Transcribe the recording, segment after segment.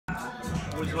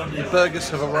the burgers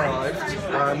have arrived,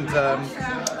 and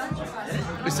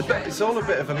it's all a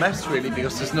bit of a mess really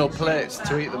because there's no plates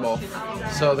to eat them off.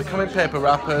 So they come in paper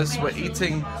wrappers. We're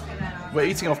eating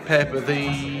off paper.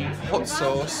 The hot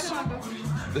sauce,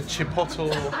 the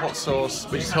chipotle hot sauce,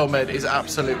 which is homemade, is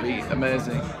absolutely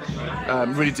amazing.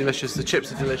 Really delicious. The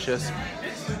chips are delicious.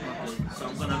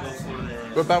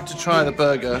 We're about to try the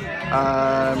burger,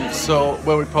 so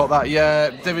we'll report that. Yeah,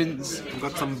 Devin's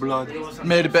Got some blood.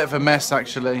 made a bit of a mess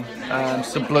actually,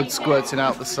 some blood squirting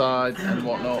out the side and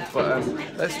whatnot, but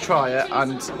let's try it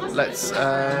and let's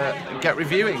get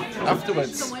reviewing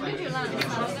afterwards.